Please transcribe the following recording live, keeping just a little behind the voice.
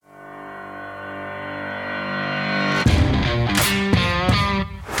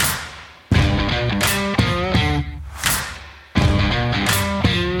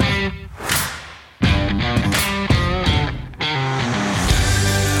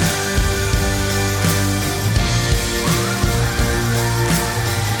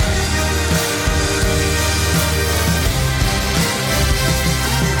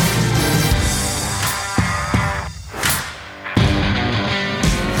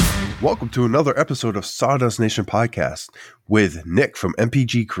Welcome to another episode of Sawdust Nation Podcast with Nick from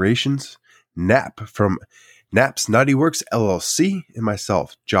MPG Creations, Nap from Nap's Naughty Works LLC, and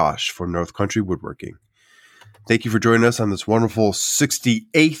myself, Josh, from North Country Woodworking. Thank you for joining us on this wonderful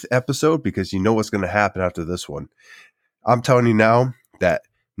 68th episode, because you know what's going to happen after this one. I'm telling you now that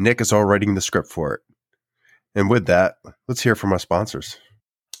Nick is all writing the script for it. And with that, let's hear from our sponsors.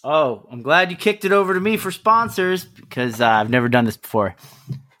 Oh, I'm glad you kicked it over to me for sponsors, because I've never done this before.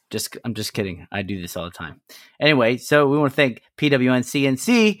 I'm just kidding. I do this all the time. Anyway, so we want to thank PWN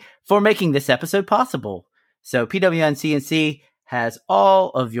CNC for making this episode possible. So PWN CNC has all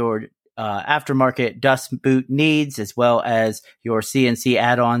of your aftermarket dust boot needs, as well as your CNC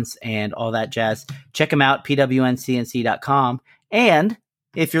add-ons and all that jazz. Check them out, pwncnc.com. And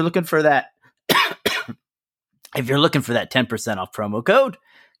if you're looking for that, 10% off promo code,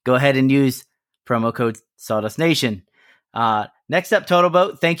 go ahead and use promo code Sawdust Nation. Next up, Total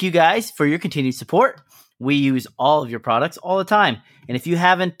Boat. Thank you guys for your continued support. We use all of your products all the time. And if you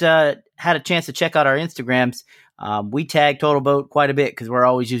haven't had a chance to check out our Instagrams, we tag Total Boat quite a bit because we're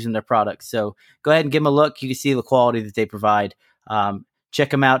always using their products. So go ahead and give them a look. You can see the quality that they provide.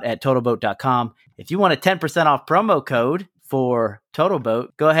 Check them out at totalboat.com. If you want a 10% off promo code for Total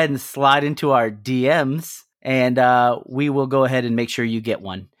Boat, go ahead and slide into our DMs and we will go ahead and make sure you get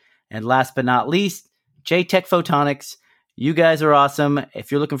one. And last but not least, JTech Photonics. You guys are awesome. If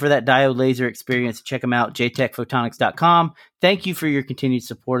you're looking for that diode laser experience, check them out, jtechphotonics.com. Thank you for your continued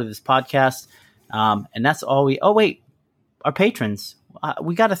support of this podcast. And that's all our patrons.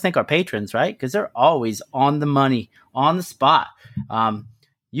 We got to thank our patrons, right? Because they're always on the money, on the spot.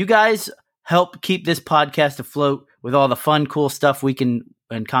 You guys help keep this podcast afloat with all the fun, cool stuff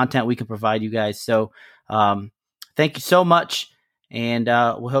and content we can provide you guys. So thank you so much. And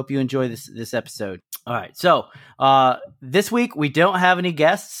we'll hope you enjoy this episode. All right. So this week, we don't have any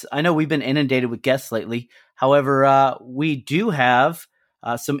guests. I know we've been inundated with guests lately. However, we do have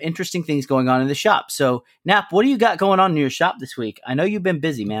some interesting things going on in the shop. So, Nap, what do you got going on in your shop this week? I know you've been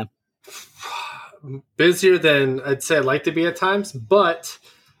busy, man. Busier than I'd say I'd like to be at times. But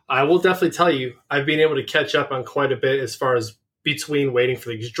I will definitely tell you, I've been able to catch up on quite a bit as far as between waiting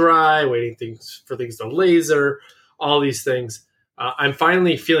for things dry, for things to laser, all these things. I'm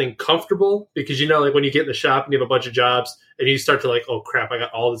finally feeling comfortable because, like when you get in the shop and you have a bunch of jobs and you start to like, oh crap, I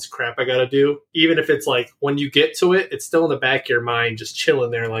got all this crap I got to do. Even if it's like when you get to it, it's still in the back of your mind, just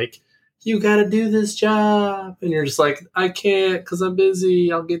chilling there. Like, you got to do this job. And you're just like, I can't because I'm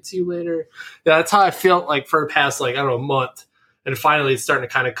busy. I'll get to you later. Yeah, that's how I felt like for the past, month. And finally it's starting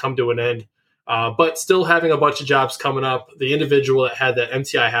to kind of come to an end. But still having a bunch of jobs coming up. The individual that had that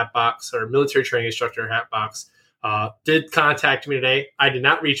MTI hat box or military training instructor hat box, did contact me today. I did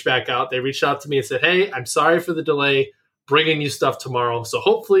not reach back out. They reached out to me and said, hey, I'm sorry for the delay, bringing you stuff tomorrow. So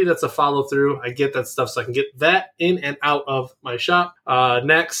hopefully that's a follow through. I get that stuff so I can get that in and out of my shop.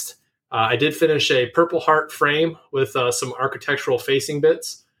 Next, I did finish a Purple Heart frame with some architectural facing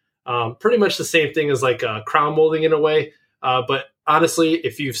bits. Pretty much the same thing as like crown molding in a way. But honestly,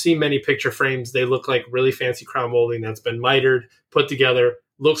 if you've seen many picture frames, they look like really fancy crown molding that's been mitered, put together,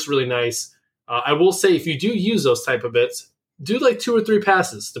 looks really nice. I will say if you do use those type of bits, do like 2 or 3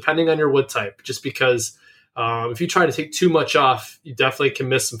 passes, depending on your wood type, just because if you try to take too much off, you definitely can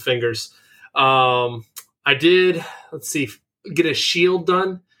miss some fingers. I did, get a shield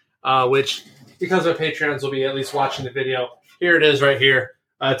done, which because my Patreons will be at least watching the video. Here it is right here.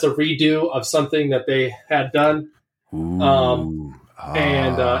 It's a redo of something that they had done. And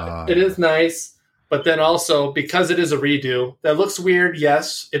it is nice. But then also, because it is a redo, that looks weird.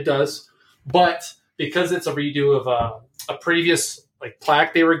 Yes, it does. But because it's a redo of a previous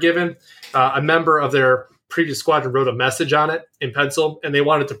plaque they were given, a member of their previous squadron wrote a message on it in pencil, and they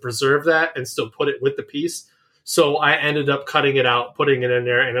wanted to preserve that and still put it with the piece. So I ended up cutting it out, putting it in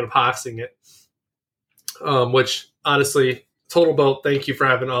there, and epoxying it. Which honestly, Total Boat, thank you for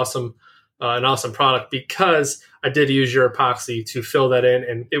having an awesome product, because I did use your epoxy to fill that in,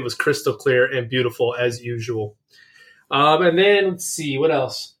 and it was crystal clear and beautiful as usual. And then let's see what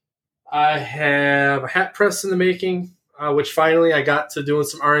else. I have a hat press in the making, which finally I got to doing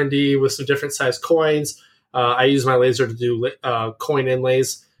some R&D with some different size coins. I use my laser to do coin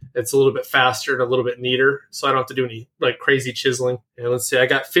inlays. It's a little bit faster and a little bit neater, so I don't have to do any crazy chiseling. And let's see, I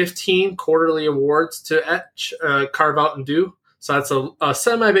got 15 quarterly awards to etch, carve out, and do. So that's a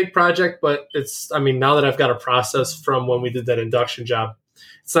semi-big project, but now that I've got a process from when we did that induction job,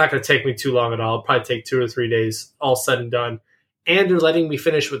 it's not going to take me too long at all. It'll probably take 2 or 3 days, all said and done. And they're letting me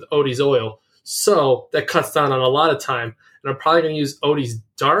finish with Odie's oil. So that cuts down on a lot of time. And I'm probably going to use Odie's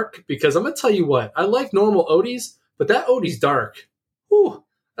dark, because I'm going to tell you what, I like normal Odie's, but that Odie's dark, whew,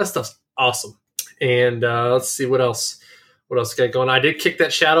 That stuff's awesome. And let's see what else. What else got going? I did kick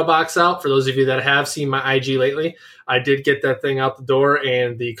that shadow box out. For those of you that have seen my IG lately, I did get that thing out the door,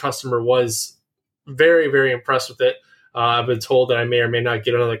 and the customer was very, very impressed with it. I've been told that I may or may not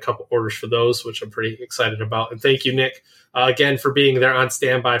get another couple orders for those, which I'm pretty excited about. And thank you, Nick, again, for being there on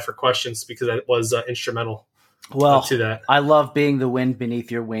standby for questions, because that was instrumental to that. I love being the wind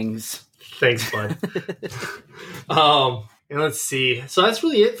beneath your wings. Thanks, bud. And let's see. So that's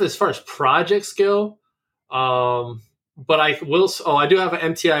really it as far as projects go. But I do have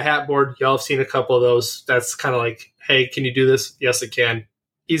an MTI hat board. Y'all have seen a couple of those. That's kind of like, hey, can you do this? Yes, it can.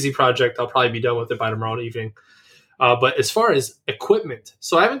 Easy project. I'll probably be done with it by tomorrow evening. But as far as equipment,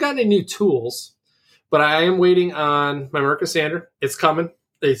 so I haven't gotten any new tools, but I am waiting on my Mercasander. It's coming.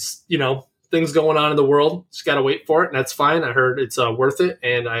 It's, things going on in the world. Just got to wait for it, and that's fine. I heard it's worth it,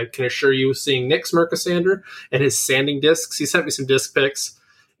 and I can assure you, seeing Nick's Mercasander and his sanding discs, he sent me some disc pics,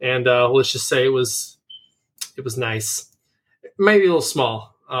 and let's just say it was nice. Maybe a little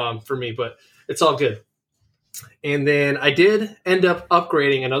small for me, but it's all good. And then I did end up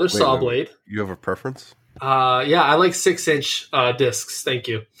upgrading another saw blade. You have a preference? Yeah, I like 6-inch discs. Thank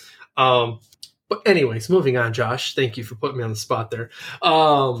you. But anyways, moving on, Josh. Thank you for putting me on the spot there.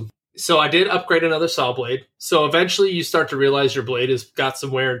 So I did upgrade another saw blade. So eventually you start to realize your blade has got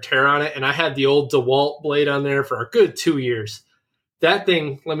some wear and tear on it. And I had the old DeWalt blade on there for a good 2 years. That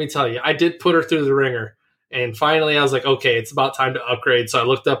thing, let me tell you, I did put her through the ringer. And finally I was like, okay, it's about time to upgrade. So I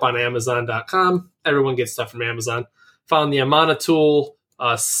looked up on Amazon.com. Everyone gets stuff from Amazon. Found the Amana Tool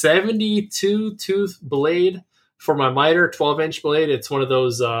 72 tooth blade for my miter, 12-inch blade. It's one of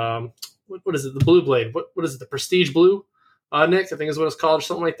those, what is it? The blue blade. What is it? The Prestige Blue, Nick, I think is what it's called, or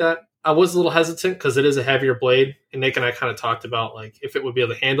something like that. I was a little hesitant because it is a heavier blade, and Nick and I kind of talked about like if it would be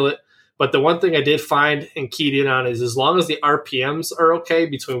able to handle it. But the one thing I did find and keyed in on is as long as the RPMs are okay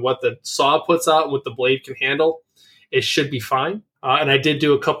between what the saw puts out and what the blade can handle, it should be fine. And I did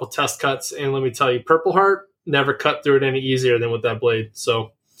do a couple test cuts, and let me tell you, Purple Heart never cut through it any easier than with that blade.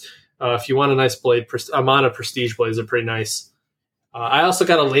 So if you want a nice blade, Amana Prestige blades are pretty nice. I also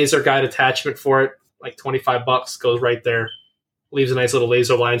got a laser guide attachment for it, like $25, goes right there. Leaves a nice little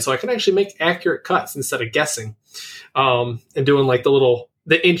laser line, so I can actually make accurate cuts instead of guessing. And doing like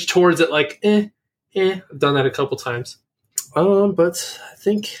the inch towards it, like, I've done that a couple times. But I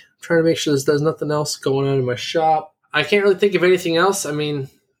think I'm trying to make sure there's nothing else going on in my shop. I can't really think of anything else. I mean,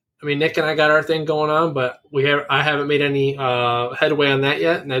 Nick and I got our thing going on, but I haven't made any headway on that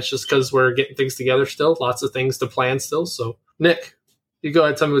yet, and that's just because we're getting things together still. Lots of things to plan still. So, Nick, you go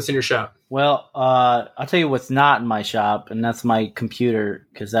ahead and tell me what's in your shop. Well, I'll tell you what's not in my shop, and that's my computer,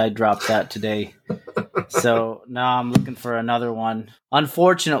 because I dropped that today. So now I'm looking for another one.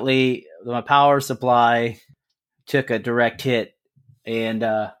 Unfortunately, my power supply took a direct hit and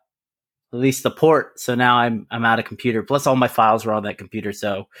released the port. So now I'm out of computer. Plus, all my files were on that computer.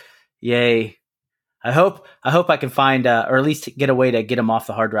 So, yay! I hope I can find or at least get a way to get them off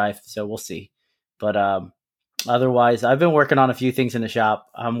the hard drive. So we'll see. But otherwise, I've been working on a few things in the shop.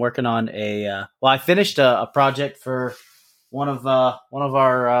 I'm working on I finished a project for one of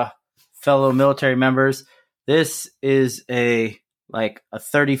our fellow military members. This is a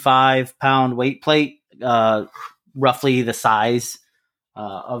 35-pound weight plate, roughly the size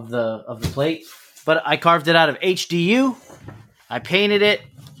of the plate. But I carved it out of HDU. I painted it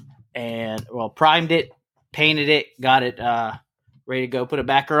primed it, painted it, got it ready to go. Put a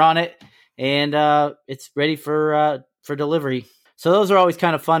backer on it, and it's ready for delivery. So those are always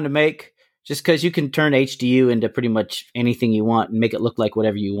kind of fun to make, just because you can turn HDU into pretty much anything you want and make it look like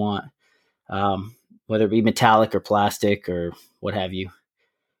whatever you want. Whether it be metallic or plastic or what have you.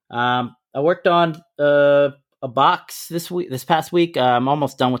 I worked on a box this past week. I'm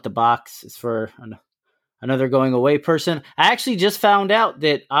almost done with the box. It's for another going away person. I actually just found out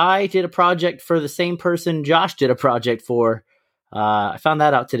that I did a project for the same person Josh did a project for. I found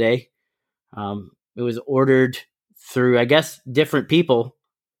that out today. It was ordered through, I guess, different people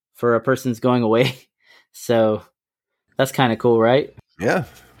for a person's going away. So that's kind of cool, right? Yeah.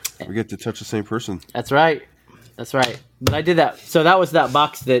 We get to touch the same person. That's right. But I did that. So that was that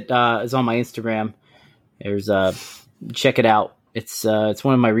box that is on my Instagram. There's check it out. It's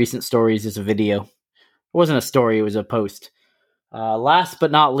one of my recent stories. It's a video. It wasn't a story. It was a post. Last but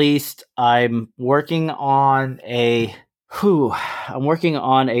not least, I'm working on a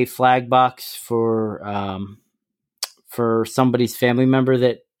flag box for somebody's family member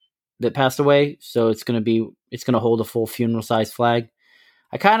that passed away. So it's gonna hold a full funeral size flag.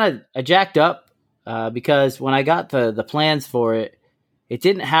 I jacked up because when I got the plans for it, it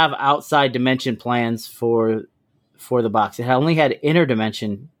didn't have outside dimension plans for for the box. It only had inner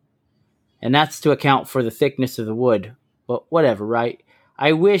dimension, and that's to account for the thickness of the wood. But whatever, right?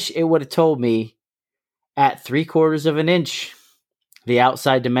 I wish it would have told me at 3/4 of an inch, the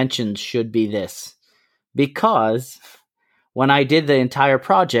outside dimensions should be this. Because when I did the entire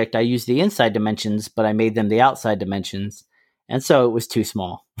project, I used the inside dimensions, but I made them the outside dimensions. And so it was too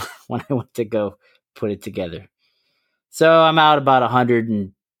small when I went to go put it together. So I'm out about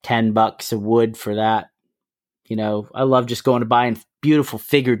 $110 of wood for that. You know, I love just going to buying beautiful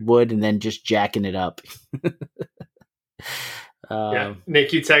figured wood and then just jacking it up. Yeah,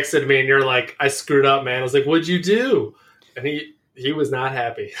 Nick, you texted me and you're like, I screwed up, man. I was like, what'd you do? And he was not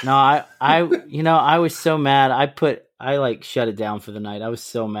happy. No, I was so mad. I shut it down for the night. I was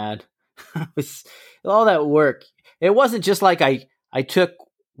so mad. I was all that work. It wasn't just like I took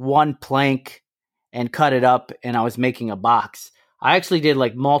one plank and cut it up and I was making a box. I actually did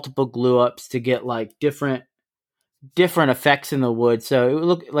like multiple glue ups to get like different effects in the wood. So it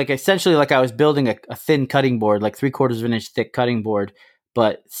looked like essentially like I was building a thin cutting board, like 3/4 of an inch thick cutting board,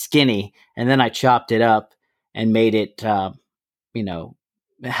 but skinny. And then I chopped it up and made it,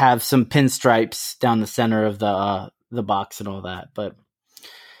 have some pinstripes down the center of the box and all that. But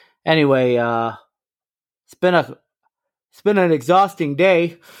anyway, it's been an exhausting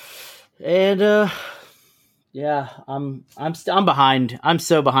day, and yeah, I'm behind. I'm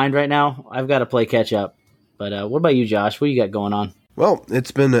so behind right now. I've got to play catch up. But what about you, Josh? What do you got going on? Well,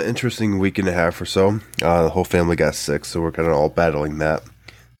 it's been an interesting week and a half or so. The whole family got sick, so we're kind of all battling that.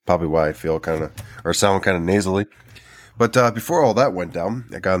 Probably why I feel sound kind of nasally. But before all that went down,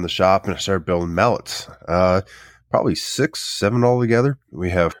 I got in the shop and I started building mallets. Probably 6, 7 altogether. We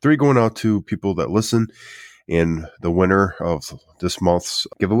have 3 going out to people that listen in the winner of this month's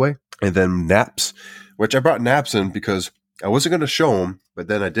giveaway. And then naps, which I brought naps in because I wasn't going to show them, but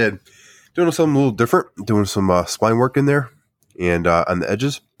then I did. Doing something a little different, doing some spline work in there and on the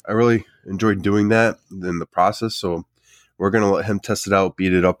edges. I really enjoyed doing that in the process. So we're going to let him test it out,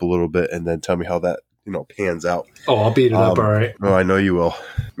 beat it up a little bit, and then tell me how that pans out. Oh, I'll beat it up. All right. Oh, I know you will.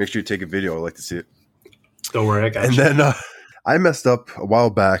 Make sure you take a video. I'd like to see it. Don't worry, I got you. And then I messed up a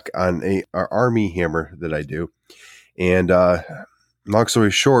while back on our army hammer that I do. And long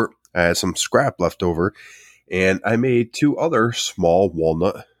story short, I had some scrap left over, and I made 2 other small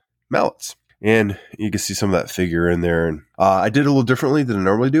walnut mallets. And you can see some of that figure in there. And I did it a little differently than I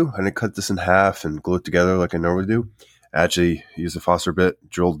normally do. I didn't cut this in half and glue it together like I normally do. I actually used a Foster bit,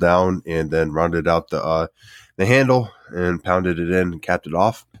 drilled down, and then rounded out the handle and pounded it in and capped it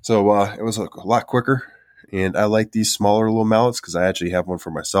off. So it was a lot quicker. And I like these smaller little mallets because I actually have one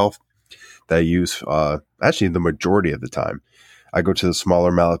for myself that I use actually the majority of the time. I go to the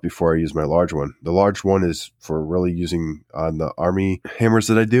smaller mallet before I use my large one. The large one is for really using on the army hammers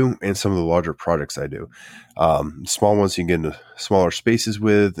that I do and some of the larger projects I do. Small ones you can get into smaller spaces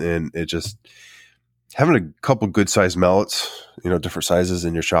with, and it just having a couple good sized mallets, different sizes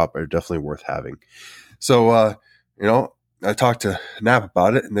in your shop are definitely worth having. So, I talked to Nap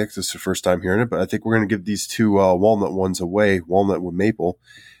about it. Nick, this is the first time hearing it, but I think we're going to give these 2 walnut ones away, walnut with maple,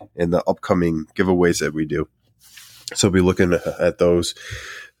 in the upcoming giveaways that we do. So I'll be looking at those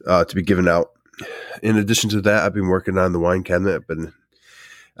to be given out. In addition to that, I've been working on the wine cabinet. I've been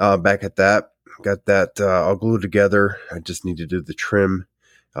back at that. Got that all glued together. I just need to do the trim,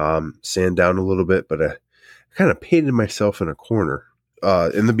 sand down a little bit, but I kind of painted myself in a corner.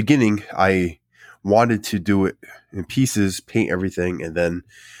 In the beginning, I wanted to do it in pieces, paint everything, and then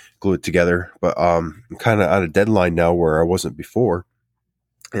glue it together. But I'm kind of on a deadline now where I wasn't before,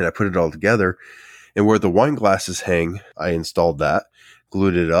 and I put it all together. And where the wine glasses hang, I installed that,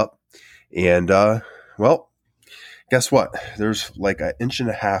 glued it up, and guess what? There's like 1.5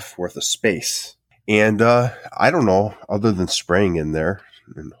 inches worth of space, and I don't know, other than spraying in there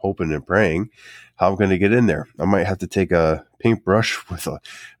and hoping and praying, how I'm going to get in there. I might have to take a paintbrush with a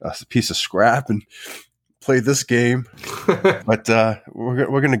piece of scrap and play this game, but we're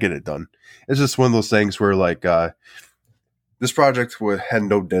going to get it done. It's just one of those things where like. This project had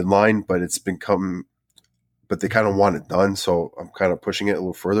no deadline, but but they kind of want it done. So I'm kind of pushing it a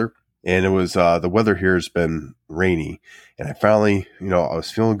little further. And it was, the weather here has been rainy, and I finally, I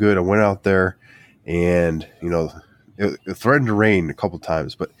was feeling good. I went out there and, it threatened to rain a couple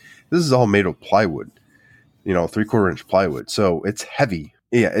times, but this is all made of plywood, 3/4 inch plywood. So it's heavy.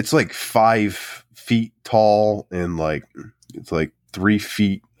 Yeah. It's like 5 feet tall and it's like 3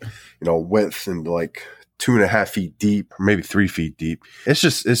 feet, width and like 2.5 feet deep, or maybe 3 feet deep. It's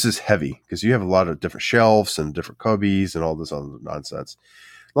just heavy because you have a lot of different shelves and different cubbies and all this other nonsense.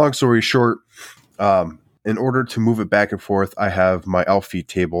 Long story short, in order to move it back and forth, I have my outfeed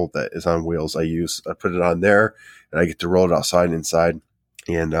table that is on wheels. I put it on there, and I get to roll it outside and inside,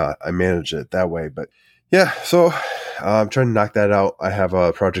 and I manage it that way. But yeah, so I'm trying to knock that out. I have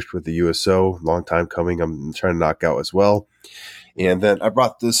a project with the USO, long time coming. I'm trying to knock out as well. And then I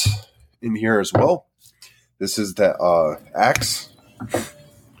brought this in here as well. This is that axe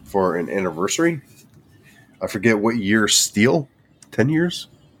for an anniversary. I forget what year steel. 10 years?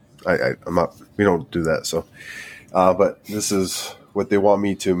 I'm not. We don't do that. So, but this is what they want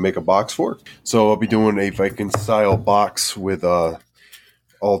me to make a box for. So I'll be doing a Viking style box with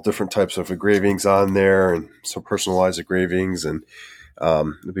all different types of engravings on there and some personalized engravings, and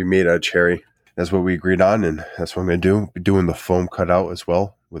it'll be made out of cherry. That's what we agreed on, and that's what I'm going to do. Be doing the foam cutout as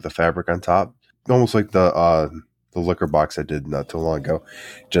well with the fabric on top, almost like the liquor box I did not too long ago,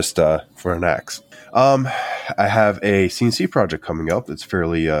 just for an axe. I have a CNC project coming up. It's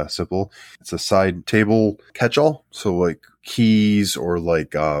fairly simple. It's a side table catch-all, so like keys or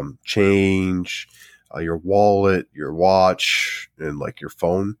like change, your wallet, your watch, and like your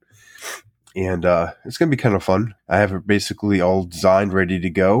phone. And it's going to be kind of fun. I have it basically all designed, ready to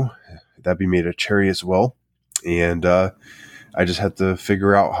go. That'd be made of cherry as well. And I just have to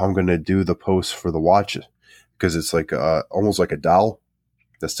figure out how I'm going to do the post for the watch, because it's like almost like a dowel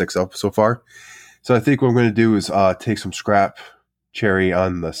that sticks up so far. So I think what I'm going to do is take some scrap cherry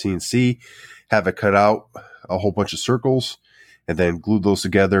on the CNC, have it cut out a whole bunch of circles, and then glue those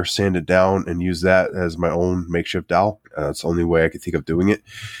together, sand it down, and use that as my own makeshift dowel. It's the only way I could think of doing it,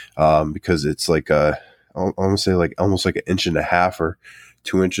 because it's like I want to say like almost like 1.5 inches or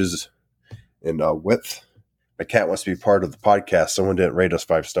 2 inches in width. My cat wants to be part of the podcast. Someone didn't rate us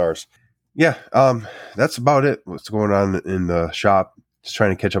 5 stars. Yeah, that's about it. What's going on in the shop? Just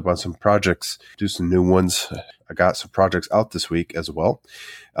trying to catch up on some projects, do some new ones. I got some projects out this week as well.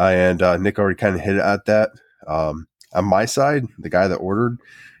 And Nick already kind of hit at that. On my side, the guy that ordered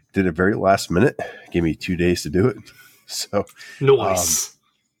did it very last minute. Gave me 2 days to do it. So nice.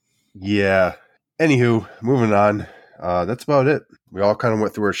 Yeah. Anywho, moving on. That's about it. We all kind of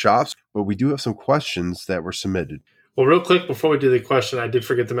went through our shops, but we do have some questions that were submitted. Well, real quick, before we do the question, I did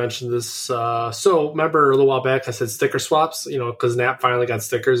forget to mention this. So remember a little while back, I said sticker swaps, because Nap finally got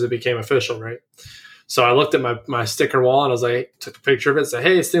stickers. It became official, right? So I looked at my sticker wall and I was like, took a picture of it, said,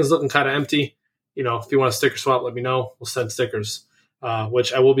 hey, this thing's looking kind of empty. If you want a sticker swap, let me know. We'll send stickers,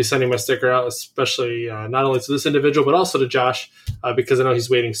 which I will be sending my sticker out, especially not only to this individual, but also to Josh, because I know he's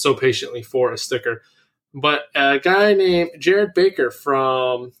waiting so patiently for a sticker. But a guy named Jared Baker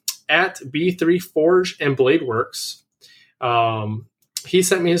from at B3 Forge and Blade Works, he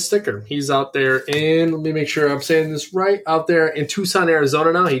sent me his sticker. He's out there in, let me make sure I'm saying this right, out there in Tucson,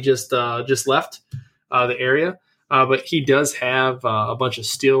 Arizona now. He just left the area, but he does have a bunch of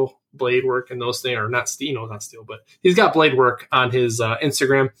steel blade work and those things, or not steel, but he's got blade work on his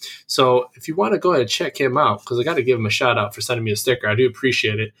Instagram. So if you want to go ahead and check him out, because I got to give him a shout out for sending me a sticker. I do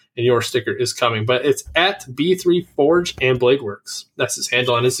appreciate it, and your sticker is coming. But it's at B3 Forge and Blade Works. That's his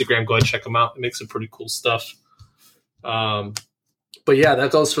handle on Instagram. Go ahead and check him out. It makes some pretty cool stuff. But yeah,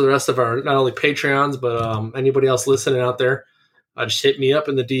 that goes for the rest of our not only Patreons, but anybody else listening out there. Just hit me up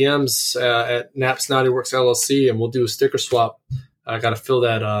in the DMs at Naps Naughty Works LLC, and we'll do a sticker swap. I got to fill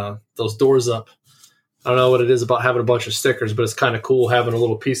that those doors up. I don't know what it is about having a bunch of stickers, but it's kind of cool having a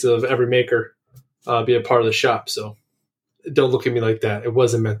little piece of every maker be a part of the shop. So don't look at me like that. It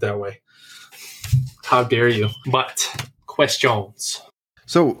wasn't meant that way. How dare you? But questions.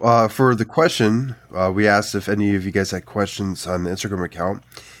 So for the question, we asked if any of you guys had questions on the Instagram account,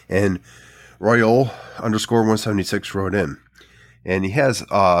 and Royal_176 wrote in. And he has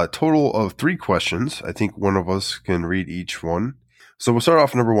a total of 3 questions. I think one of us can read each one. So we'll start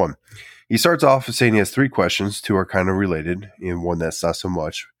off number 1. He starts off saying he has 3 questions. 2 are kind of related, and one that's not so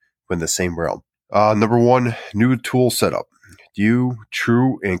much, but in the same realm. Number 1, new tool setup. Do you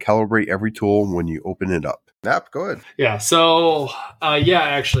true and calibrate every tool when you open it up? Nap, go ahead. Yeah, so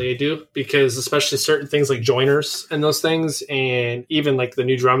actually I do, because especially certain things like joiners and those things, and even like the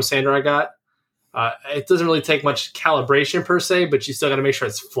new drum sander I got, it doesn't really take much calibration per se, but you still got to make sure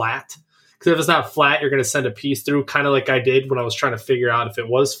it's flat. Because if it's not flat, you're going to send a piece through, kind of like I did when I was trying to figure out if it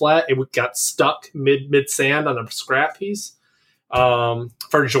was flat. It got stuck mid sand on a scrap piece.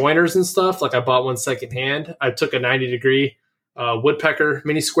 For joiners and stuff, like I bought one secondhand. I took a 90-degree woodpecker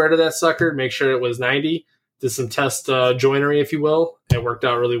mini square to that sucker, make sure it was 90. Did some test joinery, if you will. It worked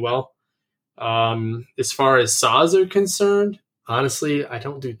out really well. As far as saws are concerned, honestly, I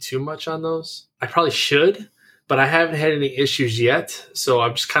don't do too much on those. I probably should, but I haven't had any issues yet. So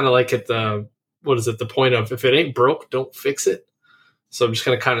I'm just kind of like at the point of, if it ain't broke, don't fix it. So I'm just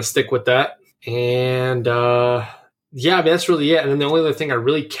going to kind of stick with that. And yeah, I mean, that's really it. And then the only other thing I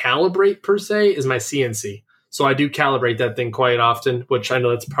really calibrate per se is my CNC. So I do calibrate that thing quite often, which I know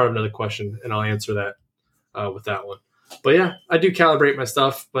that's part of another question, and I'll answer that with that one. But yeah, I do calibrate my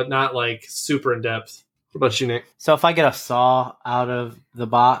stuff, but not like super in depth. What about you, Nick? So if I get a saw out of the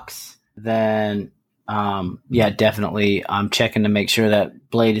box, then yeah, definitely I'm checking to make sure that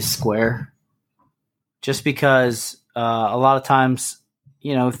blade is square. Just because a lot of times,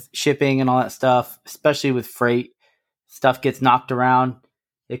 you know, shipping and all that stuff, especially with freight, stuff gets knocked around.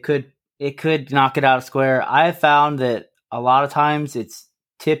 It could knock it out of square. I have found that a lot of times it's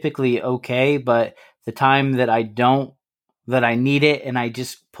typically okay, but the time that I need it and I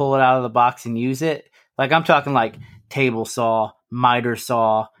just pull it out of the box and use it, like I'm talking like table saw, miter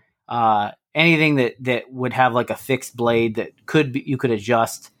saw, anything that would have like a fixed blade that you could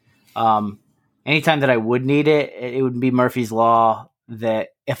adjust. Anytime that I would need it, it would be Murphy's Law that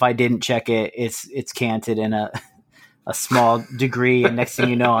if I didn't check it, it's canted in a small degree, and next thing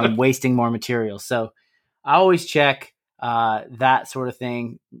you know, I'm wasting more material. So I always check that sort of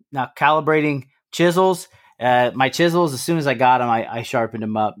thing. Now, calibrating chisels, my chisels, as soon as I got them, I sharpened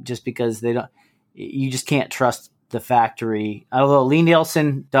them up, just because you just can't trust the factory. Although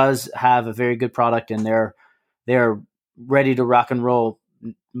Lie-Nielsen does have a very good product, and they're ready to rock and roll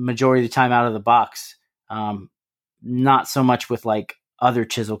majority of the time out of the box. Not so much with like other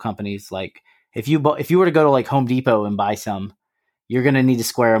chisel companies. Like if you were to go to like Home Depot and buy some, you're going to need to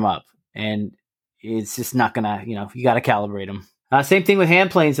square them up, and it's just not going to, you got to calibrate them. Same thing with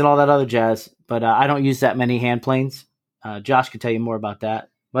hand planes and all that other jazz, but I don't use that many hand planes. Josh could tell you more about that,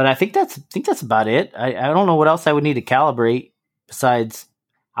 but I think that's about it. I don't know what else I would need to calibrate besides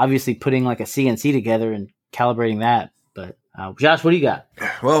obviously putting like a CNC together and calibrating that. But Josh, what do you got?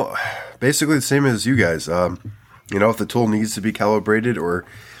 Well, basically the same as you guys. If the tool needs to be calibrated or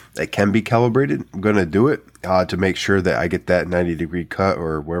it can be calibrated, I'm going to do it to make sure that I get that 90-degree cut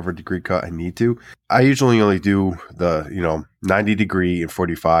or whatever degree cut I need to. I usually only do the, 90 degree and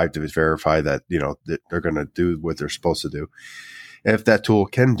 45 to verify that, that they're going to do what they're supposed to do. If that tool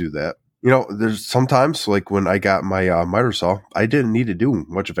can do that. There's sometimes, like when I got my miter saw, I didn't need to do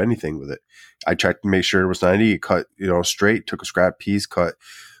much of anything with it. I checked to make sure it was 90, it cut, straight, took a scrap piece, cut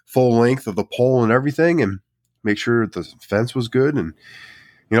full length of the pole and everything, and make sure the fence was good, and,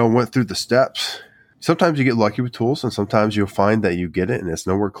 went through the steps. Sometimes you get lucky with tools, and sometimes you'll find that you get it and it's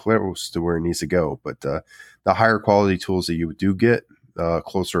nowhere close to where it needs to go. But the higher quality tools that you do get,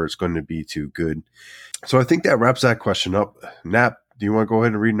 closer it's going to be to good. So I think that wraps that question up. Nap, do you want to go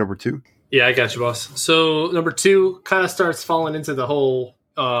ahead and read number 2? Yeah, I got you, boss. So number 2 kind of starts falling into the whole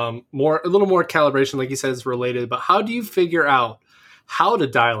a little more calibration, like you said, is related. But how do you figure out how to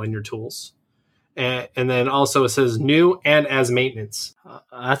dial in your tools? And then also it says new and as maintenance.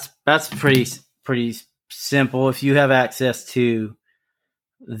 That's pretty simple. If you have access to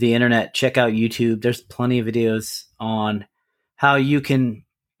the internet, check out YouTube. There's plenty of videos on how you can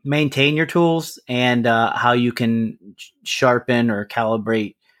maintain your tools and how you can sharpen or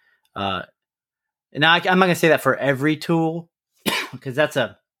calibrate. Now, I'm not going to say that for every tool because that's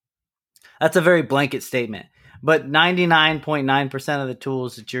a very blanket statement. But 99.9% of the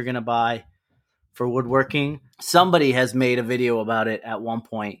tools that you're going to buy for woodworking, somebody has made a video about it at one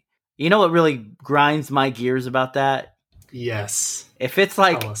point. You know what really grinds my gears about that? Yes. If it's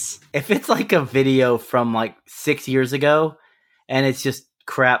like a video from like 6 years ago and it's just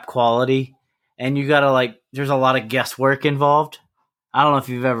crap quality and you gotta there's a lot of guesswork involved. I don't know if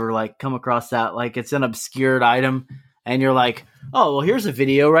you've ever come across that. Like it's an obscured item and you're like, oh, well, here's a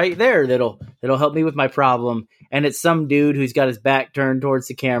video right there that'll help me with my problem. And it's some dude who's got his back turned towards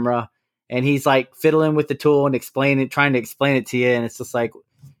the camera and he's like fiddling with the tool and trying to explain it to you. And it's just like,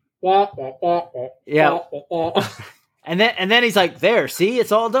 yeah. And then he's like, there, see,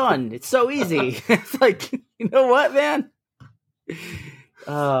 it's all done. It's so easy. It's like, you know what, man?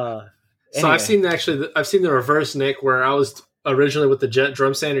 Anyway. So I've seen the reverse, Nick, where I was originally with the Jet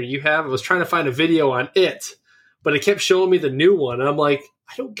drum sander you have. I was trying to find a video on it, but it kept showing me the new one. And I'm like,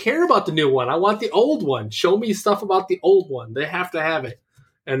 I don't care about the new one. I want the old one. Show me stuff about the old one. They have to have it.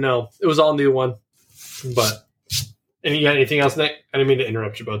 And no, it was all new one. But, and you got anything else, Nick? I didn't mean to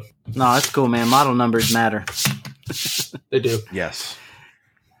interrupt you, bud. No, that's cool, man. Model numbers matter. They do. Yes.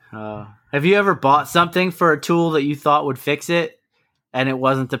 Have you ever bought something for a tool that you thought would fix it and it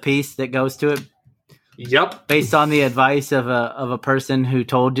wasn't the piece that goes to it? Yep. Based on the advice of a person who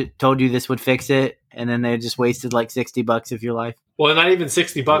told you this would fix it, and then they just wasted like $60 of your life. Well, not even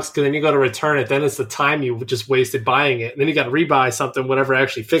 $60 because then you got to return it. Then it's the time you just wasted buying it. And then you got to rebuy something, whatever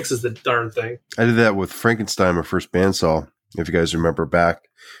actually fixes the darn thing. I did that with Frankenstein, my first bandsaw. If you guys remember back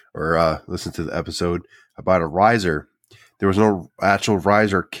or listen to the episode about a riser, there was no actual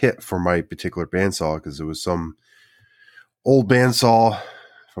riser kit for my particular bandsaw because it was some old bandsaw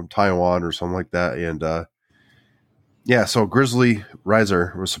from Taiwan or something like that. And so Grizzly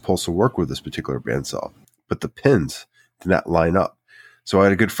riser was supposed to work with this particular bandsaw, but the pins did not line up. So I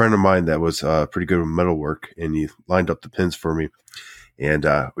had a good friend of mine that was pretty good with metalwork, and he lined up the pins for me. And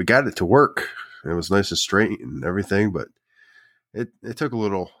we got it to work. It was nice and straight and everything, but it took a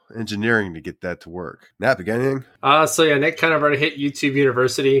little engineering to get that to work. Nap, you got anything? Nick kind of already hit YouTube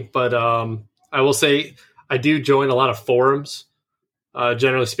University, but I will say I do join a lot of forums,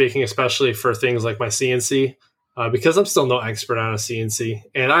 generally speaking, especially for things like my CNC, because I'm still no expert on a CNC.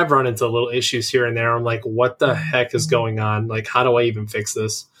 And I've run into little issues here and there. I'm like, what the heck is going on? Like, how do I even fix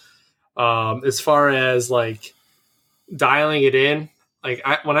this? As far as like dialing it in, like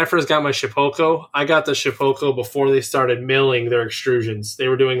when I first got my Shapeoko, I got the Shapeoko before they started milling their extrusions. They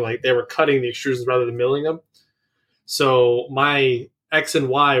were cutting the extrusions rather than milling them. So my X and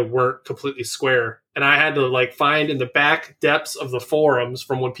Y weren't completely square. And I had to like find in the back depths of the forums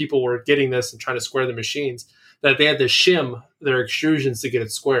from when people were getting this and trying to square the machines that they had to shim their extrusions to get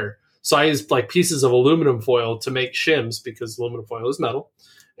it square. So I used like pieces of aluminum foil to make shims because aluminum foil is metal.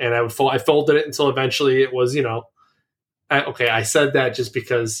 And I folded it until eventually it was, I said that just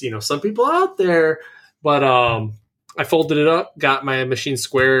because, some people out there, but I folded it up, got my machine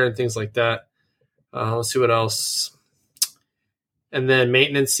square and things like that. Let's see what else. And then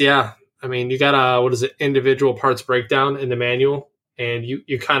maintenance. Yeah. I mean, you got individual parts breakdown in the manual. And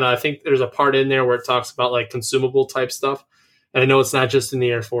you kind of, I think there's a part in there where it talks about like consumable type stuff. And I know it's not just in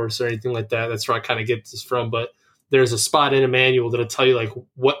the Air Force or anything like that. That's where I kind of get this from, but there's a spot in a manual that'll tell you like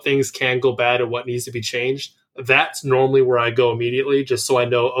what things can go bad and what needs to be changed. That's normally where I go immediately, just so I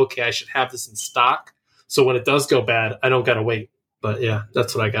know, okay, I should have this in stock. So when it does go bad, I don't got to wait. But yeah,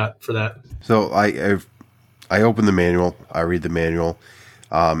 that's what I got for that. So I open the manual. I read the manual.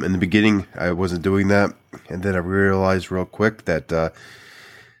 In the beginning, I wasn't doing that. And then I realized real quick that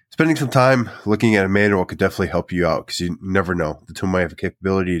spending some time looking at a manual could definitely help you out because you never know. The tool might have a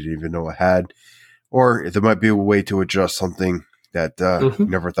capability you didn't even know it had. Or there might be a way to adjust something that you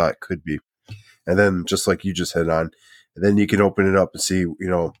never thought could be. And then just like you just hit on, and then you can open it up and see,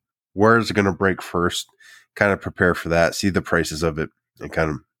 where is it going to break first, kind of prepare for that, see the prices of it, and kind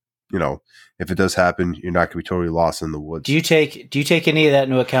of, if it does happen, you're not going to be totally lost in the woods. Do you take any of that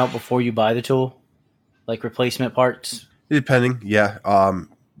into account before you buy the tool? Like replacement parts? Depending, yeah.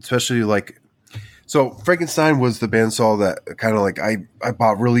 Especially so Frankenstein was the bandsaw that kind of like I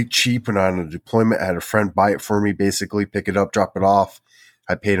bought really cheap and on a deployment. I had a friend buy it for me, basically pick it up, drop it off.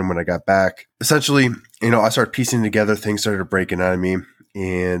 I paid him when I got back. Essentially, I started piecing together, things started breaking on me,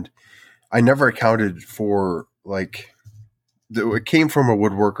 and I never accounted for it came from a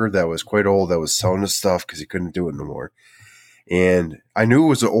woodworker that was quite old that was selling his stuff because he couldn't do it no more. And I knew it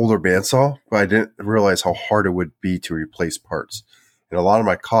was an older bandsaw, but I didn't realize how hard it would be to replace parts. And a lot of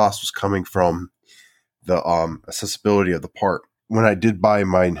my cost was coming from the accessibility of the part. When I did buy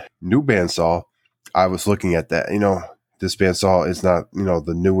my new bandsaw, I was looking at that, this bandsaw is not,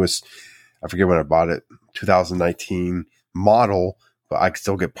 the newest, I forget when I bought it, 2019 model, but I can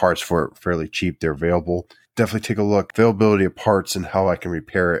still get parts for it fairly cheap. They're available. Definitely take a look. Availability of parts and how I can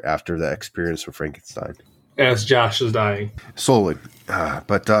repair it after that experience with Frankenstein. As Josh is dying. Slowly.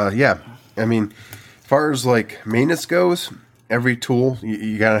 Yeah. I mean, as far as maintenance goes, every tool,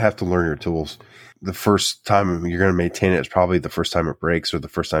 you got to have to learn your tools. The first time you're going to maintain it is probably the first time it breaks or the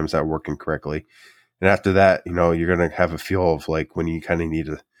first time it's not working correctly. And after that, you're going to have a feel of when you kind of need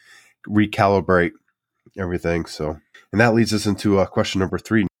to recalibrate everything. So, and that leads us into question number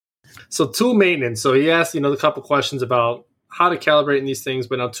 3. So tool maintenance. So he asked, a couple questions about how to calibrate in these things,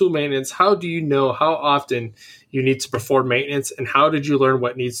 but now tool maintenance, how do you know how often you need to perform maintenance and how did you learn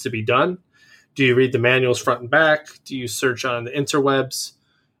what needs to be done? Do you read the manuals front and back? Do you search on the interwebs?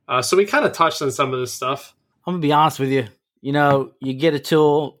 So we kind of touched on some of this stuff. I'm going to be honest with you. You get a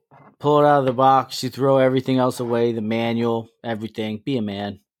tool, pull it out of the box, you throw everything else away, the manual, everything. Be a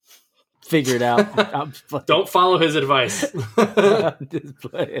man. Figure it out. Don't follow his advice. I'm just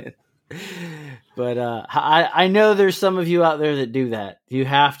playing. But I know there's some of you out there that do that. You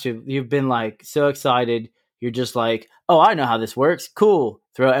have to. You've been so excited. You're just like, oh, I know how this works. Cool.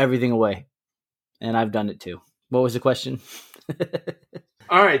 Throw everything away. And I've done it too. What was the question?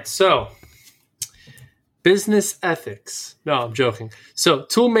 All right. So business ethics. No, I'm joking. So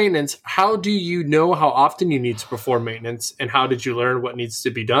tool maintenance. How do you know how often you need to perform maintenance and how did you learn what needs to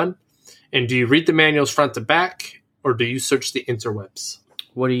be done? And do you read the manuals front to back or do you search the interwebs?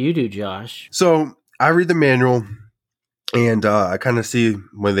 What do you do, Josh? So I read the manual. And I kind of see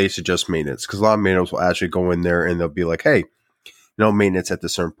when they suggest maintenance, because a lot of maintenance will actually go in there and they'll be like, hey, maintenance at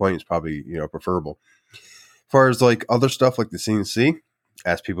this certain point is probably, preferable. As far as like other stuff like the CNC,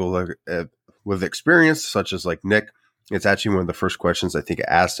 ask people with experience, such as like Nick, it's actually one of the first questions I think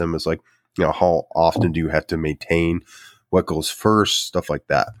I asked him is like, how often do you have to maintain? What goes first? Stuff like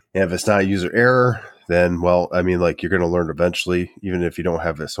that. And if it's not user error, then, well, I mean, like you're going to learn eventually, even if you don't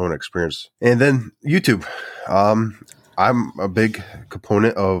have this own experience. And then YouTube. I'm a big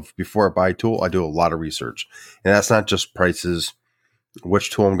component of, before I buy a tool, I do a lot of research. And that's not just prices, which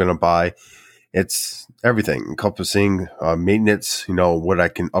tool I'm going to buy. It's everything encompassing maintenance, what I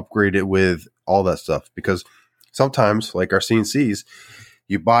can upgrade it with, all that stuff. Because sometimes, like our CNCs,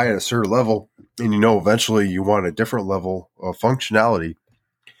 you buy at a certain level and eventually you want a different level of functionality.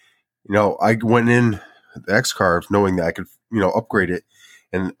 I went in the X-Carve knowing that I could, upgrade it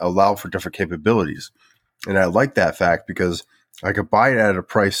and allow for different capabilities. And I like that fact because I could buy it at a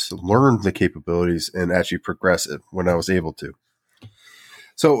price, learn the capabilities, and actually progress it when I was able to.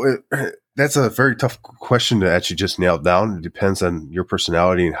 So that's a very tough question to actually just nail down. It depends on your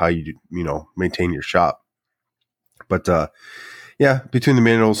personality and how you, maintain your shop. But between the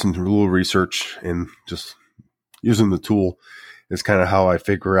manuals and the rule research and just using the tool is kind of how I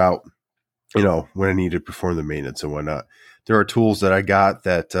figure out, when I need to perform the maintenance and whatnot. There are tools that I got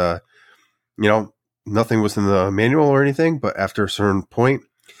that, nothing was in the manual or anything, but after a certain point,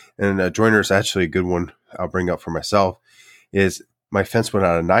 and a joiner is actually a good one I'll bring up for myself, is my fence went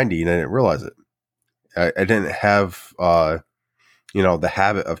out of 90 and I didn't realize it. I didn't have, the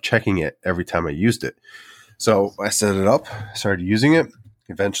habit of checking it every time I used it. So I set it up, started using it.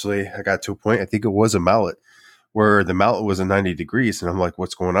 Eventually I got to a point, I think it was a mallet, where the mallet was at 90 degrees. And I'm like,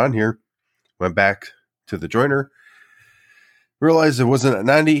 what's going on here? Went back to the joiner, realized it wasn't at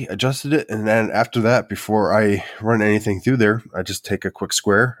 90, adjusted it. And then after that, before I run anything through there, I just take a quick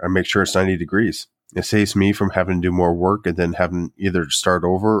square. I make sure it's 90 degrees. It saves me from having to do more work and then having either start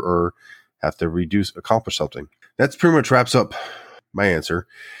over or have to accomplish something. That's pretty much wraps up my answer.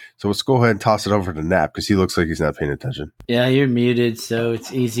 So let's go ahead and toss it over to Nap because he looks like he's not paying attention. Yeah, you're muted, so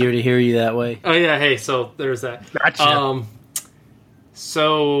it's easier to hear you that way. Oh, yeah. Hey, so there's that. Gotcha.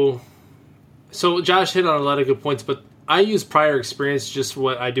 So Josh hit on a lot of good points, but I use prior experience just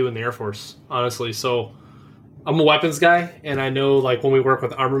what I do in the Air Force, honestly. So I'm a weapons guy, and I know like when we work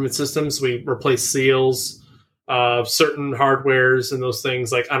with armament systems, we replace seals, certain hardwares, and those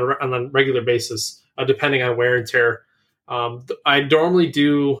things like on a regular basis, depending on wear and tear. I normally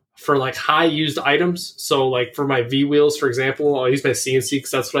do for like high used items. So like for my V wheels, for example, I'll use my CNC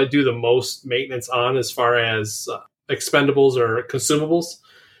because that's what I do the most maintenance on as far as expendables or consumables.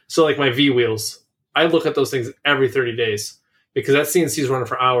 So like my V wheels, I look at those things every 30 days because that CNC is running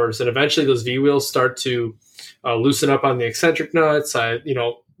for hours. And eventually those V wheels start to loosen up on the eccentric nuts. I,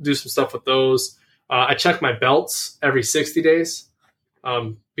 do some stuff with those. I check my belts every 60 days.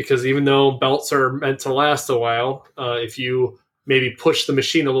 Because even though belts are meant to last a while, if you maybe push the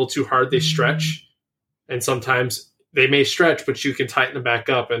machine a little too hard, they stretch. And sometimes they may stretch, but you can tighten them back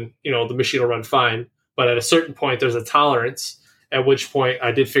up and, the machine will run fine. But at a certain point, there's a tolerance, at which point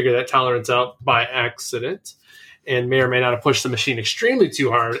I did figure that tolerance out by accident and may or may not have pushed the machine extremely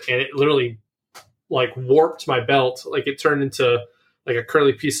too hard. And it literally like warped my belt. Like it turned into like a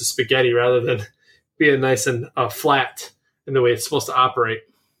curly piece of spaghetti rather than being nice and flat in the way it's supposed to operate.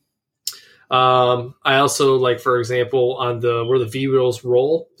 I also like, for example, on where the V wheels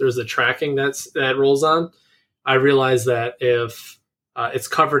roll, there's a tracking that rolls on. I realized that if it's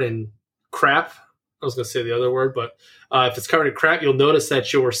covered in crap, I was going to say the other word, but if it's covered in crap, you'll notice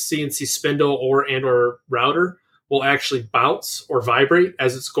that your CNC spindle or router will actually bounce or vibrate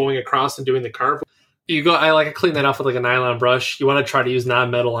as it's going across and doing the carve. I clean that off with like a nylon brush. You want to try to use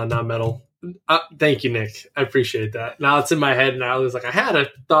non-metal on non-metal. Thank you, Nick. I appreciate that. Now it's in my head, and I was like, I had a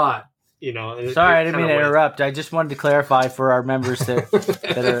thought, Sorry, I didn't mean to interrupt. I just wanted to clarify for our members that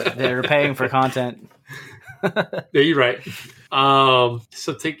are paying for content. Yeah, you're right.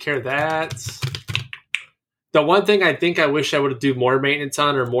 So take care of that. The one thing I think I wish I would do more maintenance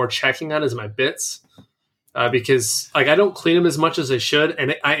on or more checking on is my bits, because like I don't clean them as much as I should,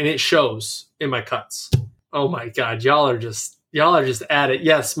 and it shows in my cuts. Oh my God, y'all are just at it.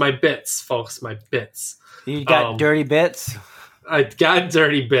 Yes, my bits, folks, my bits. You got dirty bits? I got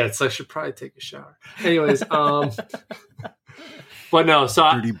dirty bits. I should probably take a shower. Anyways, but no, so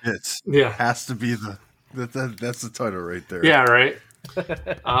dirty bits. Yeah, has to be that's the title right there. Yeah, right.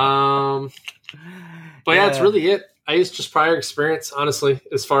 But yeah, that's really it. I use just prior experience, honestly,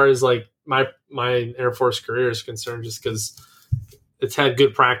 as far as like my Air Force career is concerned, just because it's had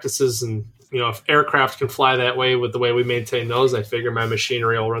good practices and if aircraft can fly that way with the way we maintain those, I figure my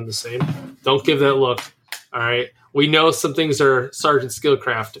machinery will run the same. Don't give that look. All right. We know some things are Sergeant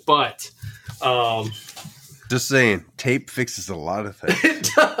Skillcraft, but just saying, tape fixes a lot of things.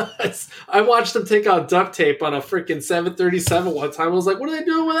 It does. I watched them take out duct tape on a freaking 737 one time. I was like, what are they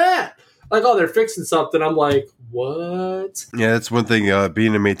doing with that? Like, oh, they're fixing something. I'm like, what? Yeah, that's one thing.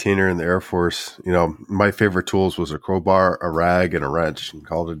 Being a maintainer in the Air Force, my favorite tools was a crowbar, a rag, and a wrench, and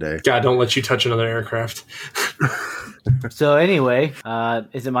call it a day. God, don't let you touch another aircraft. So anyway,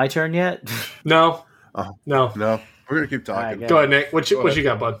 is it my turn yet? No. No. We're going to keep talking. Go ahead, Nick. What you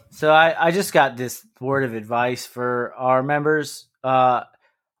got, bud? So I just got this word of advice for our members. A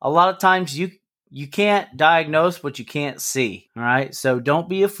lot of times you can't diagnose what you can't see. All right. So don't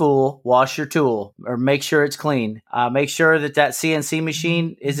be a fool. Wash your tool or make sure it's clean. Make sure that CNC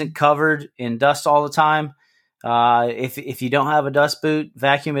machine isn't covered in dust all the time. If you don't have a dust boot,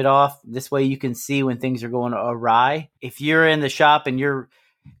 vacuum it off. This way you can see when things are going awry. If you're in the shop and you're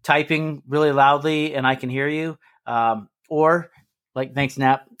typing really loudly and I can hear you, or like, thanks,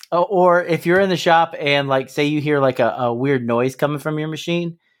 Nap. Or if you're in the shop and like, say you hear like a weird noise coming from your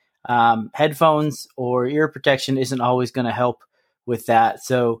machine, headphones or ear protection isn't always going to help with that.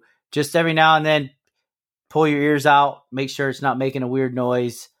 So just every now and then pull your ears out, make sure it's not making a weird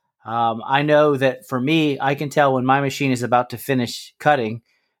noise. I know that for me, I can tell when my machine is about to finish cutting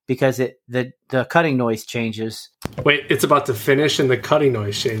because the cutting noise changes. Wait, it's about to finish and the cutting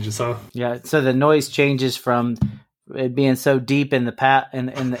noise changes, huh? Yeah. So the noise changes from it being so deep in the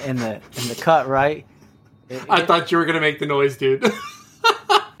in the cut, right? I thought you were going to make the noise, dude.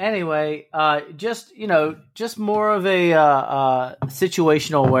 Anyway, just more of a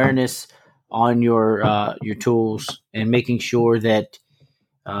situational awareness on your tools and making sure that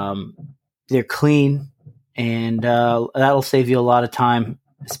they're clean, and that'll save you a lot of time,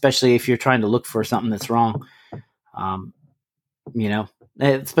 especially if you're trying to look for something that's wrong.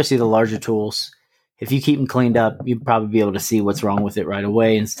 Especially the larger tools. If you keep them cleaned up, you'll probably be able to see what's wrong with it right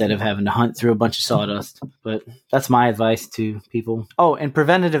away instead of having to hunt through a bunch of sawdust. But that's my advice to people. Oh, and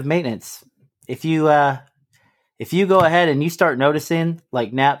preventative maintenance. If you go ahead and you start noticing,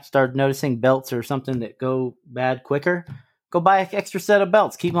 like Nap started noticing belts or something that go bad quicker, go buy an extra set of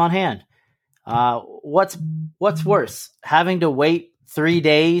belts. Keep them on hand. What's worse, having to wait 3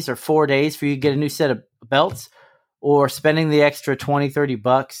 days or 4 days for you to get a new set of belts, or spending the extra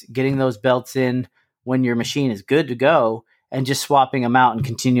 $20-$30 getting those belts in when your machine is good to go and just swapping them out and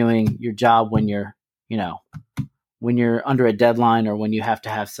continuing your job when you're under a deadline or when you have to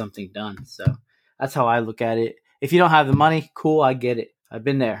have something done. So that's how I look at it. If you don't have the money, cool, I get it. I've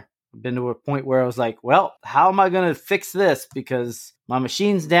been there. I've been to a point where I was like, well, how am I going to fix this? Because my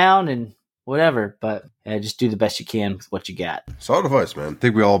machine's down and whatever. But just do the best you can with what you got. Solid advice, man. I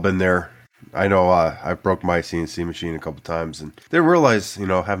think we all been there. I know I broke my CNC machine a couple times, and they realized,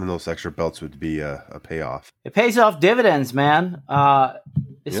 having those extra belts would be a payoff. It pays off dividends, man.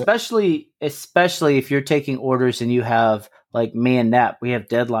 Especially if you're taking orders and you have, like me and Nap, we have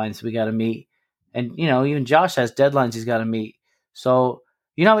deadlines we got to meet. And, even Josh has deadlines he's got to meet. So,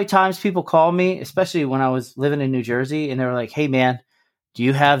 how many times people call me, especially when I was living in New Jersey, and they were like, hey, man, do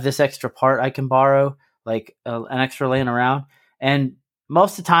you have this extra part I can borrow? Like an extra laying around? And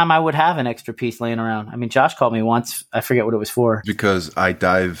most of the time I would have an extra piece laying around. I mean, Josh called me once. I forget what it was for. Because I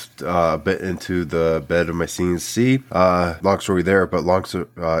dived a bit into the bed of my CNC. Long story there, but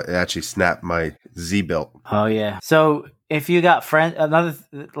it actually snapped my Z belt. Oh, yeah. So if you got friends,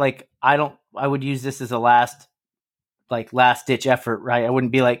 I would use this as a last ditch effort, right? I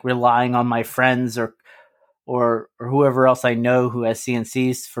wouldn't be like relying on my friends or whoever else I know who has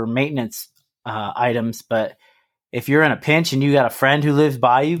CNCs for maintenance items. But if you're in a pinch and you got a friend who lives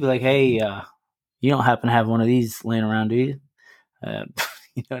by you, be like, hey, you don't happen to have one of these laying around, do you? You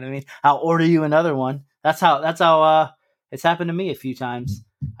know what I mean? I'll order you another one. That's how it's happened to me a few times.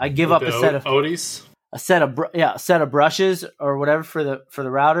 I give up a set of Odys, a set of brushes or whatever for the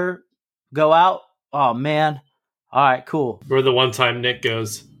router. Go out. Oh man. All right, cool. Where the one time Nick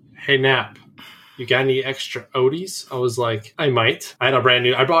goes, hey Nap, you got any extra Odys? I was like, I might. I had a brand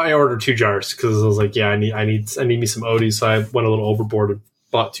new. I ordered 2 jars because I was like, yeah, I need me some Odys. So I went a little overboard and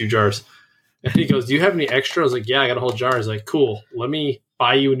bought 2 jars. And he goes, do you have any extra? I was like, yeah, I got a whole jar. He's like, cool. Let me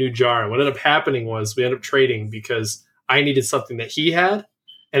buy you a new jar. What ended up happening was we ended up trading because I needed something that he had,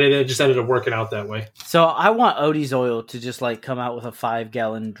 and it just ended up working out that way. So I want Odys oil to just like come out with a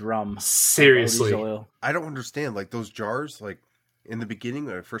 5-gallon drum. Seriously, oil. I don't understand. Like those jars, like in the beginning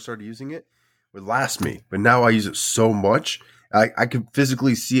when I first started using it, would last me, but now I use it so much I can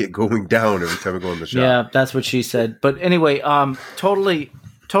physically see it going down every time I go in the shop. Yeah, that's what she said. But anyway, totally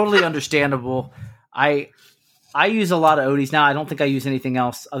totally understandable. I use a lot of Odie's now. I don't think I use anything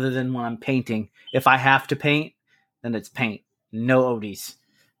else other than when I'm painting. If I have to paint, then it's paint. No Odie's.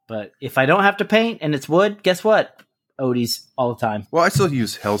 But if I don't have to paint and it's wood, guess what? Odie's all the time. Well, I still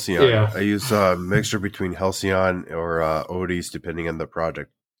use Halcyon. Yeah. I use a mixture between Halcyon or Odie's, depending on the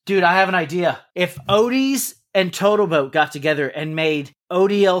project. Dude, I have an idea. If Odie's and Total Boat got together and made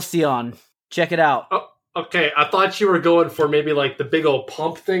Odie Halcyon, check it out. Oh, okay. I thought you were going for maybe like the big old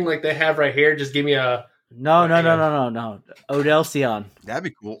pump thing like they have right here. Just give me a... No. Odie Halcyon. That'd be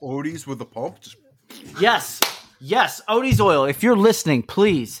cool. Odie's with a pump. Yes, Odie's oil. If you're listening,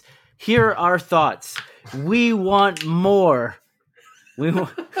 please hear our thoughts. We want more. We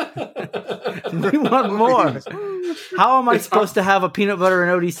want more. How am I supposed to have a peanut butter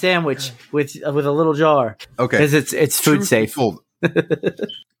and Odie sandwich with a little jar? Okay, because it's food safe.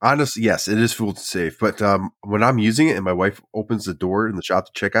 Honestly, yes, it is food safe. But when I'm using it and my wife opens the door in the shop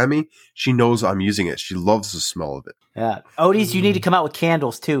to check on me, she knows I'm using it. She loves the smell of it. Yeah, Odie's. You need to come out with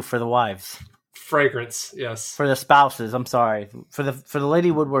candles too for the wives. Fragrance, yes. For the spouses, I'm sorry. For the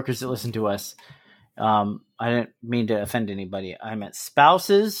lady woodworkers that listen to us, I didn't mean to offend anybody. I meant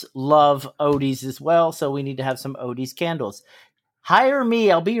spouses love Odie's as well, so we need to have some Odie's candles. Hire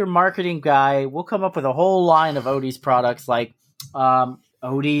me. I'll be your marketing guy. We'll come up with a whole line of Odie's products like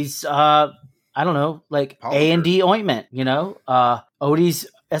Odie's, I don't know, like A&D ointment, Odie's,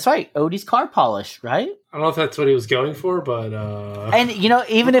 that's right, Odie's car polish, right? I don't know if that's what he was going for, but... And,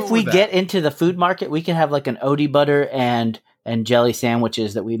 even if we get into the food market, we can have like an Odie butter and jelly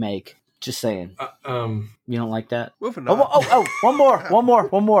sandwiches that we make. Just saying. You don't like that? Moving on.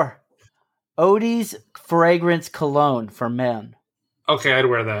 One more. Odie's fragrance cologne for men. Okay, I'd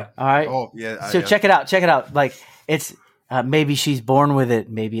wear that. All right. Oh, yeah. So check it out. Like, it's... maybe she's born with it.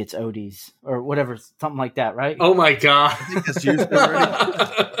 Maybe it's Odie's or whatever, something like that, right? Oh my God. I think that's used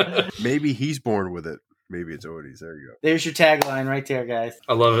already. Maybe he's born with it. Maybe it's Odie's. There you go. There's your tagline right there, guys.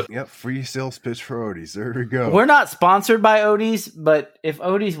 I love it. Yep. Free sales pitch for Odie's. There we go. We're not sponsored by Odie's, but if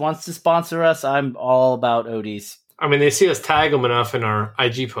Odie's wants to sponsor us, I'm all about Odie's. I mean, they see us tag them enough in our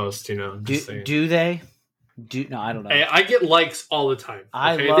IG post, Do they? No, I don't know. Hey, I get likes all the time.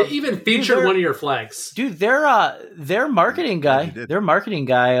 Okay? They even featured one of your flags. Dude, their marketing guy,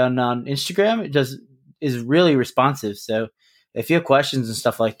 on Instagram is really responsive. So if you have questions and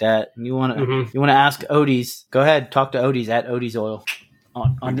stuff like that, and you want to ask Odie's, go ahead, talk to Odie's at Odie's Oil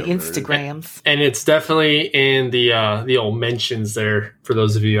on the Instagrams. And it's definitely in the old mentions there for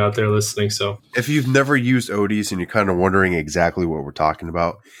those of you out there listening. So if you've never used Odie's and you're kind of wondering exactly what we're talking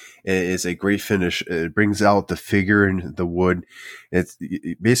about, it's a great finish. It brings out the figure in the wood. It's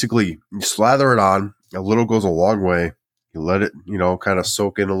basically you slather it on. A little goes a long way. You let it, kind of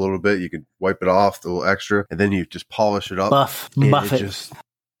soak in a little bit. You can wipe it off, a little extra, and then you just polish it up. Buff it.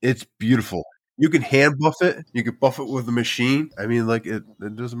 It's beautiful. You can hand buff it. You can buff it with a machine. I mean, like it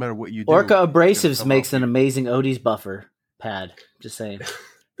doesn't matter what you do. Orca Abrasives makes an amazing Odie's buffer pad. Just saying.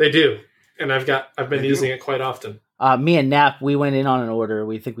 They do, and I've been using it quite often. Me and Nap, we went in on an order.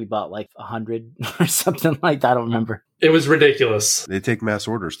 We think we bought like 100 or something like that. I don't remember. It was ridiculous. They take mass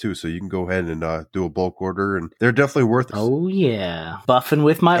orders too, so you can go ahead and do a bulk order, and they're definitely worth it. Oh yeah, buffing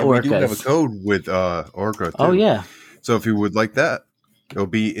with my Orcas. We do have a code with Orca too. Oh yeah. So if you would like that, it'll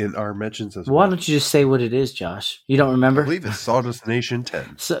be in our mentions as well. Why don't you just say what it is, Josh? You don't remember? I believe it's Sawdust Nation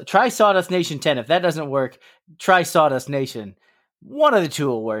 10. So try Sawdust Nation 10. If that doesn't work, try Sawdust Nation. One of the two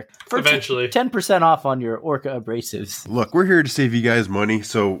will work. Eventually. 10% off on your Orca Abrasives. Look, we're here to save you guys money,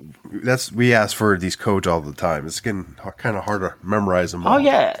 so we ask for these codes all the time. It's getting kind of hard to memorize them all. Oh,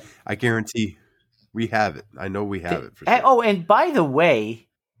 yeah. I guarantee we have it. I know we have it. For sure. Oh, and by the way,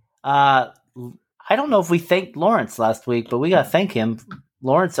 I don't know if we thanked Lawrence last week, but we got to thank him.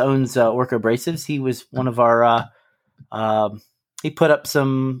 Lawrence owns Orca Abrasives. He was one of our he put up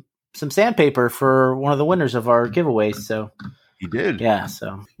some sandpaper for one of the winners of our giveaways, so... He did. Yeah,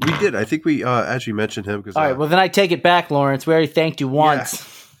 so. We did. I think we actually mentioned him. All right, well, then I take it back, Lawrence. We already thanked you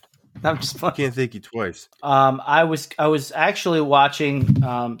once. Yeah. I'm just fucking. Can't thank you twice. I was actually watching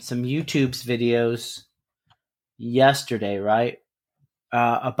some YouTube's videos yesterday, right?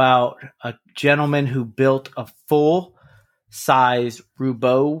 About a gentleman who built a full-size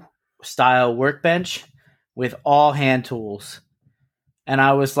Roubo-style workbench with all hand tools. And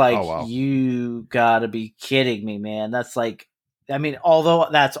I was like, oh, wow. You gotta be kidding me, man. That's like... I mean, although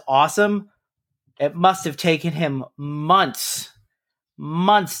that's awesome, it must have taken him months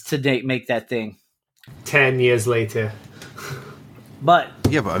to make that thing. 10 years later. But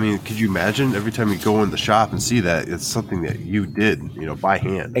I mean, could you imagine every time you go in the shop and see that it's something that you did, by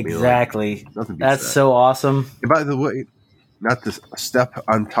hand? Exactly. I mean, that's so awesome. And by the way, not to step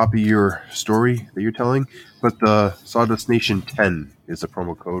on top of your story that you're telling, but the Sawdust Nation 10 is a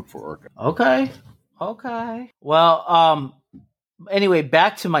promo code for Orca. Okay. Well, anyway,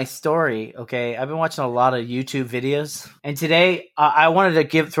 back to my story. Okay, I've been watching a lot of YouTube videos, and today I wanted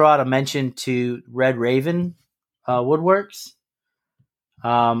to throw out a mention to Red Raven Woodworks.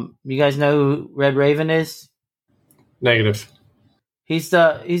 You guys know who Red Raven is? Negative. He's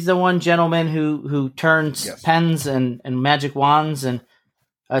the one gentleman who turns pens and magic wands, and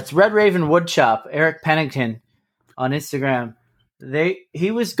it's Red Raven Woodshop. Eric Pennington on Instagram.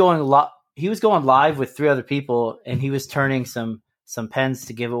 He was going live with 3 other people, and he was turning some pens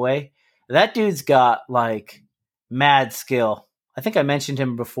to give away. That dude's got like mad skill. I think I mentioned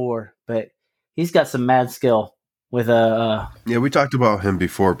him before, but he's got some mad skill with a. Yeah, we talked about him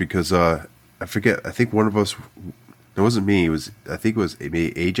before because I forget. I think one of us. It wasn't me. I think it was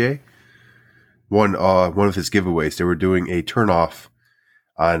AJ. One of his giveaways. They were doing a turnoff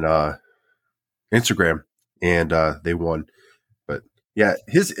on Instagram, and they won. But yeah,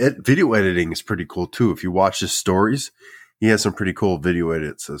 his video editing is pretty cool too. If you watch his stories, he has some pretty cool video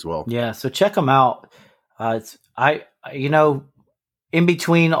edits as well. Yeah, so check him out. In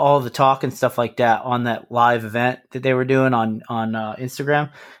between all the talk and stuff like that on that live event that they were doing on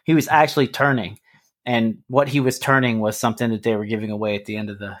Instagram, he was actually turning. And what he was turning was something that they were giving away at the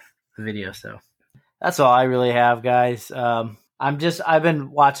end of the video. So that's all I really have, guys. I've been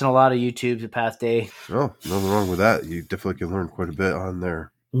watching a lot of YouTube the past day. Oh, nothing wrong with that. You definitely can learn quite a bit on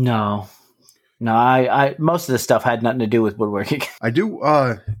there. No, I most of this stuff had nothing to do with woodworking. I do.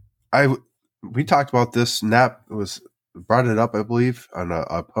 We talked about this. Nap brought it up, I believe, on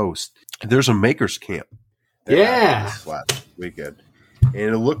a post. There's a makers camp. Last weekend.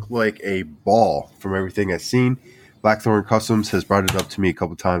 And it looked like a ball from everything I've seen. Blackthorn Customs has brought it up to me a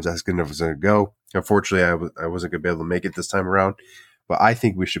couple times asking if I was going to go. Unfortunately, I wasn't going to be able to make it this time around. But I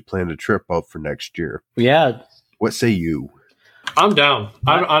think we should plan a trip up for next year. Yeah. What say you? I'm down.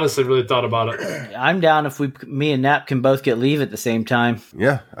 I honestly really thought about it. I'm down if me and Nap can both get leave at the same time.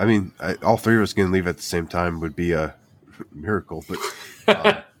 Yeah. I mean, all 3 of us getting leave at the same time would be a miracle.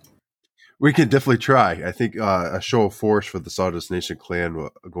 But we can definitely try. I think a show of force for the Sawdust Nation clan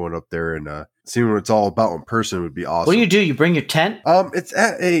going up there and seeing what it's all about in person would be awesome. What do? You bring your tent? It's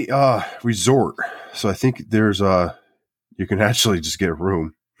at a resort, so I think there's you can actually just get a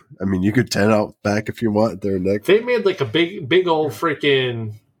room. I mean, you could tent out back if you want there, Nick. They made like a big old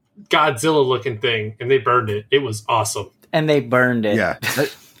freaking Godzilla looking thing, and they burned it. It was awesome. And they burned it. Yeah.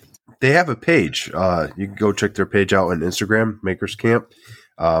 They have a page. You can go check their page out on Instagram, Makers Camp.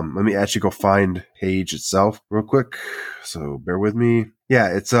 Let me actually go find page itself real quick. So bear with me. Yeah,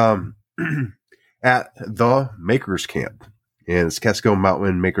 it's at the Makers Camp, and it's Catskill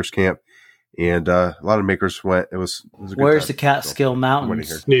Mountain Makers Camp, and a lot of makers went. It was a good Where's time. the Catskill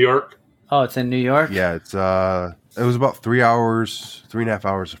Mountains? New York. Oh, it's in New York. Yeah, it was about 3.5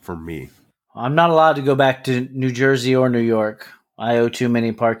 hours for me. I'm not allowed to go back to New Jersey or New York. I owe too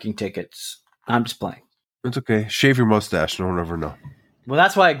many parking tickets. I'm just playing. It's okay. Shave your mustache. No one ever know. Well,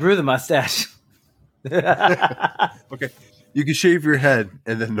 that's why I grew the mustache. Okay. You can shave your head,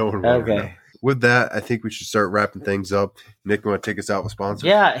 and then no one will ever know. With that, I think we should start wrapping things up. Nick, you want to take us out with sponsors?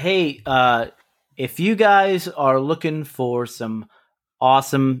 Yeah. Hey, if you guys are looking for some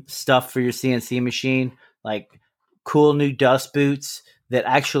awesome stuff for your CNC machine, like cool new dust boots that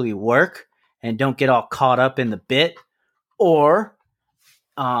actually work and don't get all caught up in the bit, or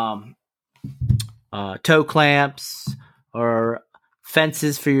toe clamps or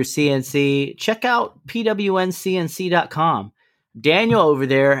fences for your CNC, check out pwncnc.com. Daniel over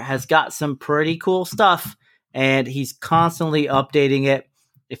there has got some pretty cool stuff, and he's constantly updating it.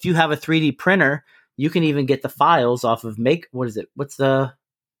 If you have a 3D printer, you can even get the files off of what's the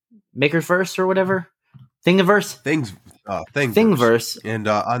Makerverse or whatever? Thingiverse? Thingiverse. And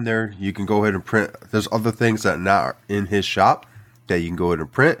on there, you can go ahead and print. There's other things that are not in his shop that you can go ahead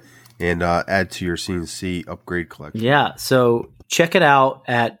and print and add to your CNC upgrade collection. Yeah, so check it out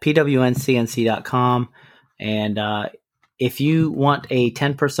at pwncnc.com. And if you want a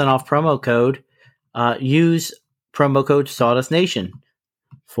 10% off promo code, use promo code Sawdust Nation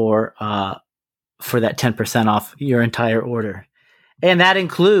for that 10% off your entire order. And that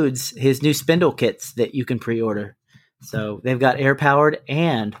includes his new spindle kits that you can pre-order. So they've got air-powered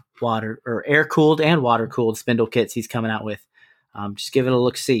and air-cooled and water-cooled spindle kits he's coming out with. Just give it a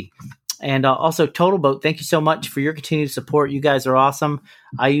look-see. And also, Total Boat, thank you so much for your continued support. You guys are awesome.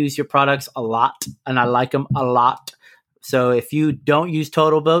 I use your products a lot, and I like them a lot. So if you don't use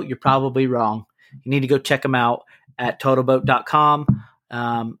Total Boat, you're probably wrong. You need to go check them out at totalboat.com.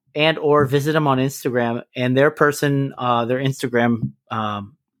 and or visit them on Instagram. And their Instagram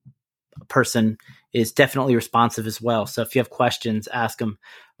person is definitely responsive as well. So if you have questions, ask them.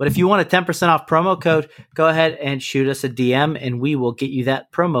 But if you want a 10% off promo code, go ahead and shoot us a DM and we will get you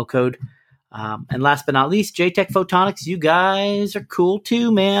that promo code. And last but not least, JTech Photonics, you guys are cool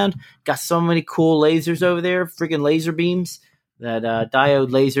too, man. Got so many cool lasers over there, friggin' laser beams, that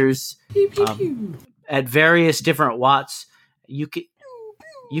diode lasers at various different watts. You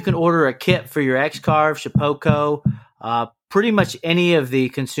can order a kit for your X-Carve, Shapeoko, pretty much any of the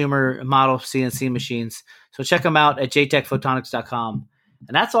consumer model CNC machines. So check them out at jtechphotonics.com.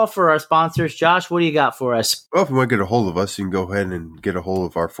 And that's all for our sponsors. Josh, what do you got for us? Well, if you want to get a hold of us, you can go ahead and get a hold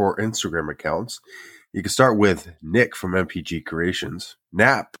of our 4 Instagram accounts. You can start with Nick from MPG Creations,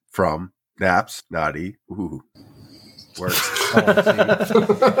 Nap from Naps, Naughty, ooh, works.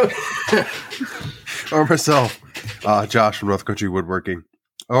 Or myself, Josh from North Country Woodworking.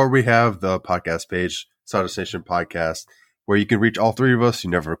 Or we have the podcast page, Sawdust Nation Podcast, where you can reach all 3 of us.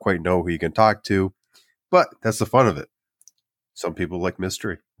 You never quite know who you can talk to, but that's the fun of it. Some people like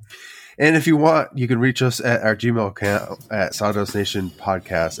mystery. And if you want, you can reach us at our Gmail account at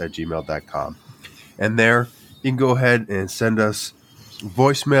sawdustnationpodcast@gmail.com. And there, you can go ahead and send us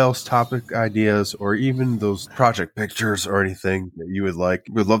voicemails, topic ideas, or even those project pictures or anything that you would like.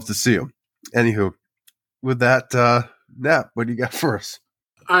 We'd love to see them. Anywho, with that, Nap, what do you got for us?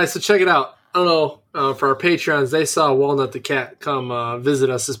 All right, so check it out. I don't know, for our Patreons, they saw Walnut the cat come visit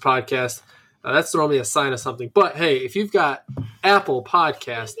us this podcast. That's normally a sign of something. But, hey, if you've got Apple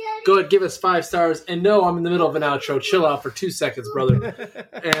Podcast, go ahead, give us 5 stars. And no, I'm in the middle of an outro. Chill out for 2 seconds, brother.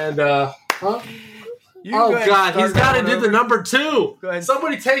 And, oh, God, he's got to do the number 2. Go ahead.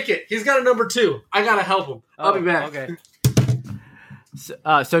 Somebody take it. He's got a number 2. I got to help him. I'll be back. Okay.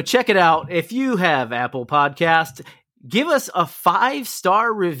 So check it out. If you have Apple Podcast, give us a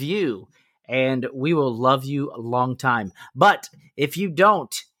 5-star review, and we will love you a long time. But if you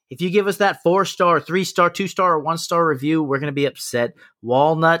don't, if you give us that 4-star, 3-star, 2-star, or 1-star review, we're going to be upset.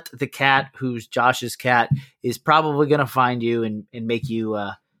 Walnut, the cat, who's Josh's cat, is probably going to find you and make you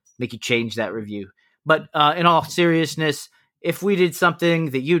change that review. But in all seriousness, if we did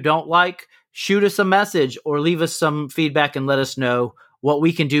something that you don't like, shoot us a message or leave us some feedback and let us know what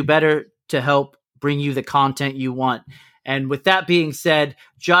we can do better to help bring you the content you want. And with that being said,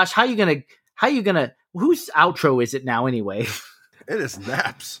 Josh, how you gonna whose outro is it now anyway? It is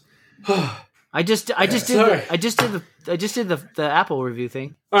Naps. I just did the Apple review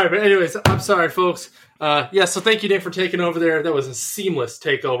thing. All right, but anyways, I'm sorry, folks. So thank you, Nick, for taking over there. That was a seamless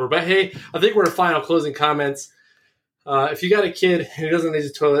takeover. But hey, I think we're in final closing comments. If you got a kid who doesn't use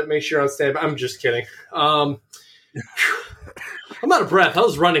a toilet, make sure you're on standby. I'm just kidding. I'm out of breath. I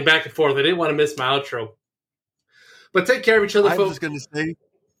was running back and forth. I didn't want to miss my outro. But take care of each other, folks. I was going to say,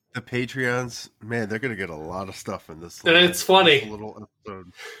 the Patreons, man, they're going to get a lot of stuff in this. And it's funny. Little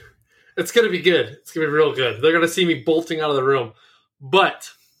episode. It's going to be good. It's going to be real good. They're going to see me bolting out of the room. But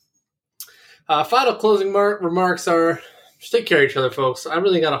final closing remarks are, just take care of each other, folks. I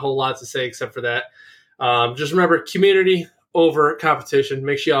really got a whole lot to say except for that. Just remember, community over competition.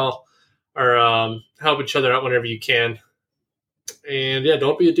 Make sure y'all are help each other out whenever you can. And yeah,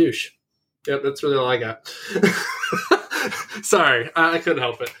 don't be a douche. Yep, that's really all I got. Sorry, I couldn't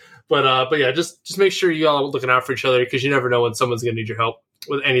help it. But yeah, just make sure you all are looking out for each other because you never know when someone's going to need your help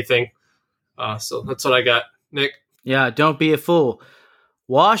with anything. So that's what I got. Nick? Yeah, don't be a fool.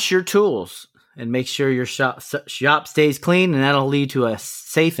 Wash your tools and make sure your shop stays clean, and that'll lead to a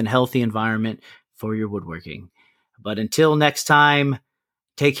safe and healthy environment for your woodworking. But until next time,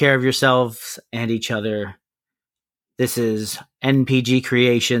 take care of yourselves and each other. This is NPG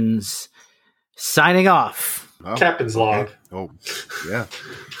Creations signing off. Oh, Captain's log. Oh, yeah.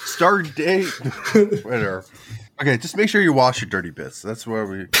 Start date. Whatever. Okay, just make sure you wash your dirty bits. That's where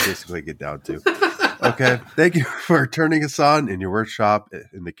we basically get down to. Okay, thank you for turning us on in your workshop,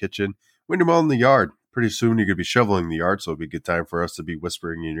 in the kitchen, when you're mowing the yard. Pretty soon you're going to be shoveling the yard, so it'll be a good time for us to be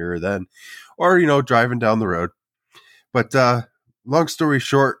whispering in your ear then. Or, driving down the road. But long story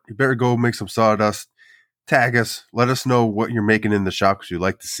short, you better go make some sawdust. Tag us. Let us know what you're making in the shop because you'd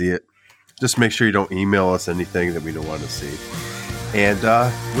like to see it. Just make sure you don't email us anything that we don't want to see. And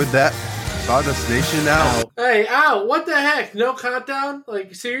with that, Sawdust Nation out. Hey, ow, what the heck? No countdown?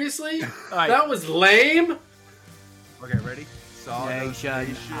 Like, seriously? Right. That was lame? Okay, ready? Sawdust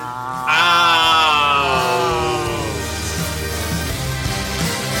Nation.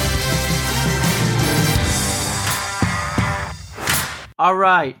 All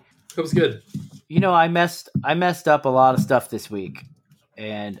right. That was good. I messed up a lot of stuff this week.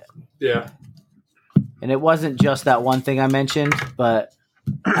 And yeah. And it wasn't just that one thing I mentioned, but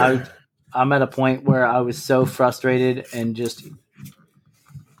I'm at a point where I was so frustrated and just.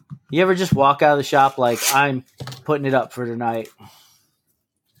 You ever just walk out of the shop like I'm putting it up for tonight?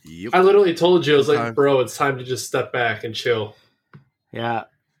 Yep. I literally told you, I was like, bro, it's time to just step back and chill. Yeah.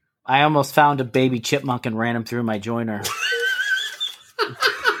 I almost found a baby chipmunk and ran him through my joiner.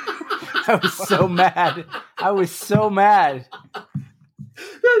 I was so mad. That's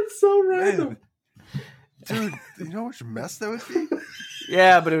so random. Dude, you know what mess that would be?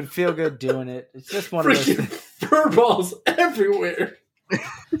 Yeah, but it would feel good doing it. It's just one of those fur balls everywhere.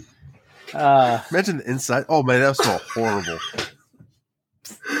 Imagine the inside. Oh man, that was so horrible.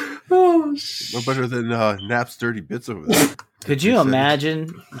 Oh shit! No better than Nap's dirty bits over there. Could you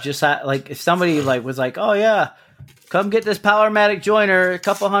imagine just like if somebody like was like, "Oh yeah, come get this Powermatic joiner, a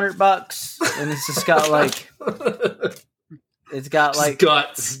couple $100," and it's just got like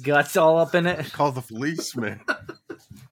guts all up in it. Call the police, man.